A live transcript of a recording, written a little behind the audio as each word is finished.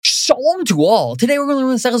Shalom to all. Today we're going to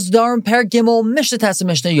learn Seches Nedarim, Perek Gimel, Mishnah Tes,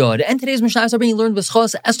 Mishnah Yod. And today's Mishnahs are being learned with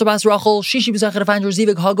Schos, Esther Bas Rachel, Shishi B'Zachar Evander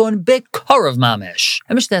Zivig Hagon, B'Karav Mamish.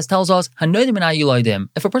 And Mishnah Tes tells us, Hanoidim and Yulaydim.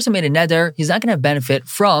 If a person made a neder, he's not going to have benefit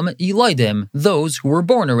from Yulaydim, those who were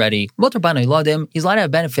born already. Motar B'Nai Yulaydim, he's allowed to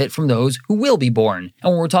have benefit from those who will be born.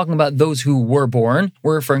 And when we're talking about those who were born,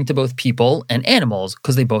 we're referring to both people and animals,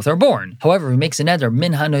 because they both are born. However, if he makes a neder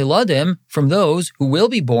min Hanoi Yulaydim, from those who will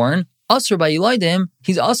be born, Asr by Yulaydim,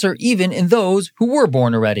 he's Asr even in those who were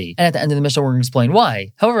born already. And at the end of the Mishnah, we're going to explain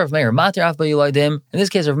why. However, if Meir Mater Af by Yulaydim, in this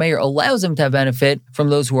case, if Meir allows him to have benefit from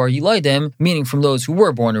those who are Yulaydim, meaning from those who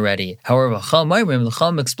were born already. However, the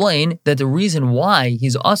Chum explain that the reason why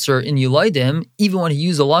he's Asr in Yulaydim, even when he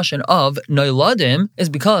used the Lashon of Noyladim, is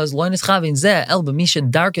because his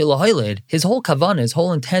whole kavanah, his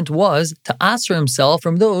whole intent was to Asr himself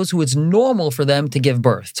from those who it's normal for them to give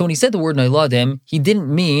birth. So when he said the word Noyladim, he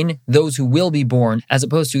didn't mean those who will be born, as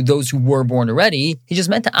opposed to those who were born already. He just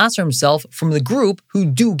meant to answer himself from the group who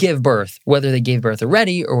do give birth. Whether they gave birth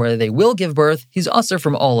already or whether they will give birth, he's usher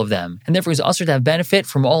from all of them. And therefore he's usher to have benefit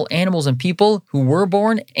from all animals and people who were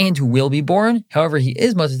born and who will be born. However, he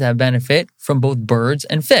is mutter to have benefit from both birds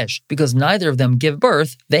and fish, because neither of them give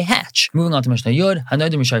birth, they hatch. Moving on to Mishnah Yod,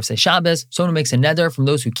 Hanoidim Mishav say Shabbos, someone who makes a neder from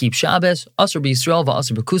those who keep Shabbos, Asr b'Yisrael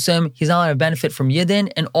v'Asr b'Kusim, he's not allowed to benefit from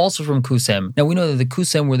Yidden and also from Kusim. Now we know that the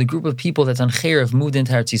Kusim were the group of people that's on Cherev moved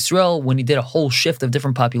into Eretz Yisrael when he did a whole shift of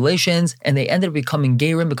different populations, and they ended up becoming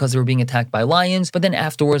Gerim because they were being attacked by lions, but then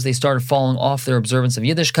afterwards they started falling off their observance of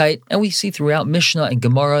Yiddishkeit, and we see throughout Mishnah and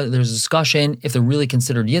Gemara there's a discussion if they're really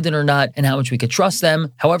considered Yidden or not, and how much we could trust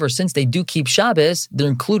them. However, since they do keep Shabbos, they're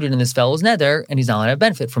included in this fellow's neder, and he's not allowed to have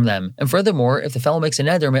benefit from them. And furthermore, if the fellow makes a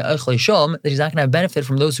neder that he's not going to have benefit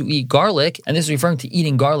from those who eat garlic, and this is referring to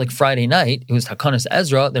eating garlic Friday night, it was Takanas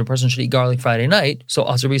Ezra that a person should eat garlic Friday night, so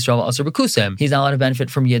Asr b'Yisrael Asr b'Kusim. He's not allowed to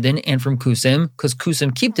benefit from Yidden and from Kusim, because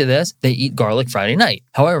Kusim keep to this, they eat garlic Friday night.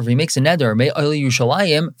 However, if he makes a neder me'oili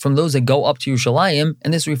Yerushalayim, from those that go up to Yerushalayim,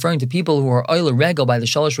 and this is referring to people who are oil regal by the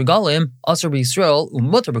Shalosh Regalim, Asr b'Yisrael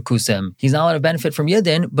u'mutar b'Kusim. He's not allowed to benefit from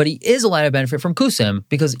Yidden, but he is allowed to benefit from Kusim,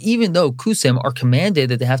 because even though Kusim are commanded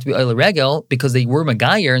that they have to be oil regal because they were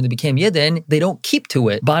Magayer and they became Yidden, they don't keep to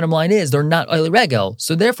it. Bottom line is they're not oil regal,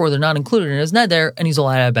 so therefore they're not included in his neder, and he's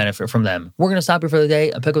allowed to have benefit from them. We're going to stop here for the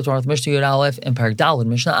day and pick up tomorrow with Mishnah Yud Aleph and Perek Daled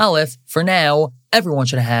Mishnah Aleph. For now, everyone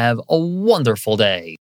should have a wonderful day.